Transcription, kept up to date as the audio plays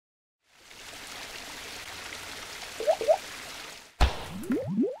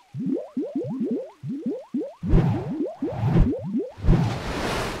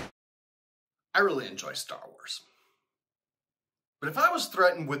really enjoy Star Wars. But if I was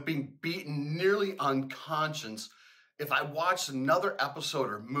threatened with being beaten nearly unconscious if I watched another episode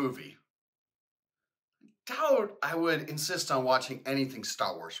or movie, I doubt I would insist on watching anything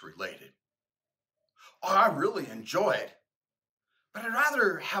Star Wars related. Oh, I really enjoy it, but I'd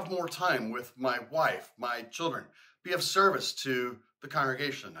rather have more time with my wife, my children, be of service to the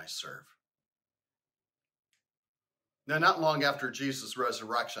congregation I serve. Now, not long after Jesus'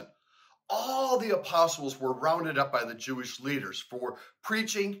 resurrection, all the apostles were rounded up by the Jewish leaders for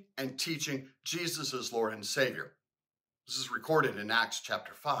preaching and teaching Jesus as Lord and Savior. This is recorded in Acts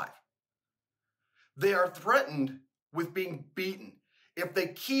chapter 5. They are threatened with being beaten if they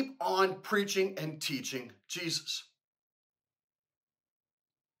keep on preaching and teaching Jesus.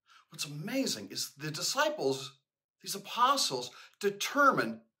 What's amazing is the disciples, these apostles,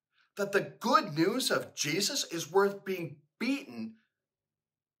 determined that the good news of Jesus is worth being beaten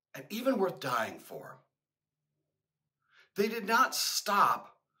and even worth dying for. They did not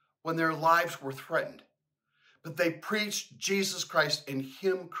stop when their lives were threatened, but they preached Jesus Christ and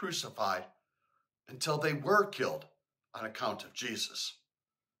Him crucified until they were killed on account of Jesus.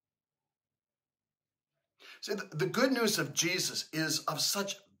 See, the good news of Jesus is of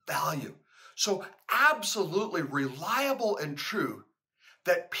such value, so absolutely reliable and true,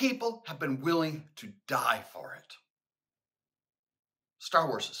 that people have been willing to die for it. Star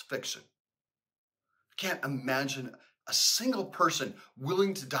Wars is fiction. I can't imagine a single person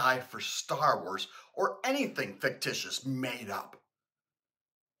willing to die for Star Wars or anything fictitious made up.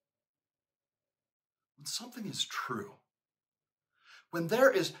 When something is true, when there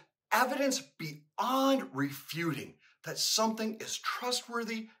is evidence beyond refuting that something is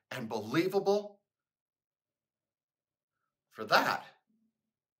trustworthy and believable, for that,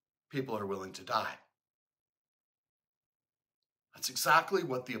 people are willing to die. That's exactly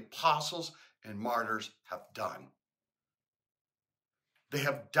what the apostles and martyrs have done. They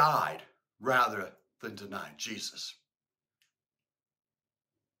have died rather than denied Jesus.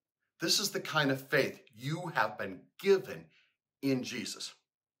 This is the kind of faith you have been given in Jesus.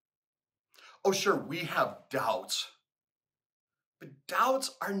 Oh, sure, we have doubts, but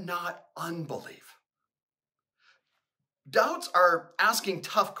doubts are not unbelief. Doubts are asking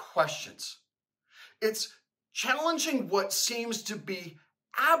tough questions. It's challenging what seems to be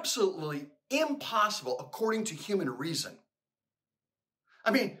absolutely impossible according to human reason.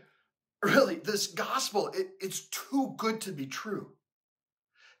 I mean, really, this gospel, it's too good to be true.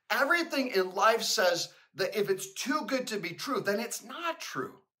 Everything in life says that if it's too good to be true, then it's not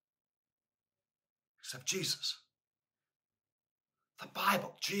true. Except Jesus. The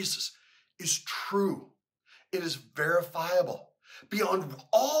Bible, Jesus, is true. It is verifiable. Beyond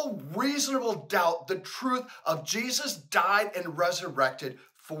all reasonable doubt, the truth of Jesus died and resurrected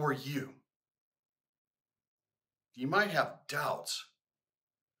for you. You might have doubts,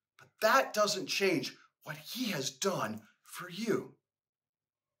 but that doesn't change what He has done for you.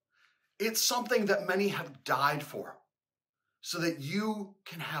 It's something that many have died for, so that you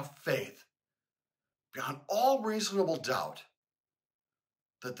can have faith beyond all reasonable doubt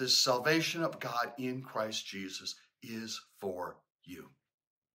that this salvation of God in Christ Jesus is for you.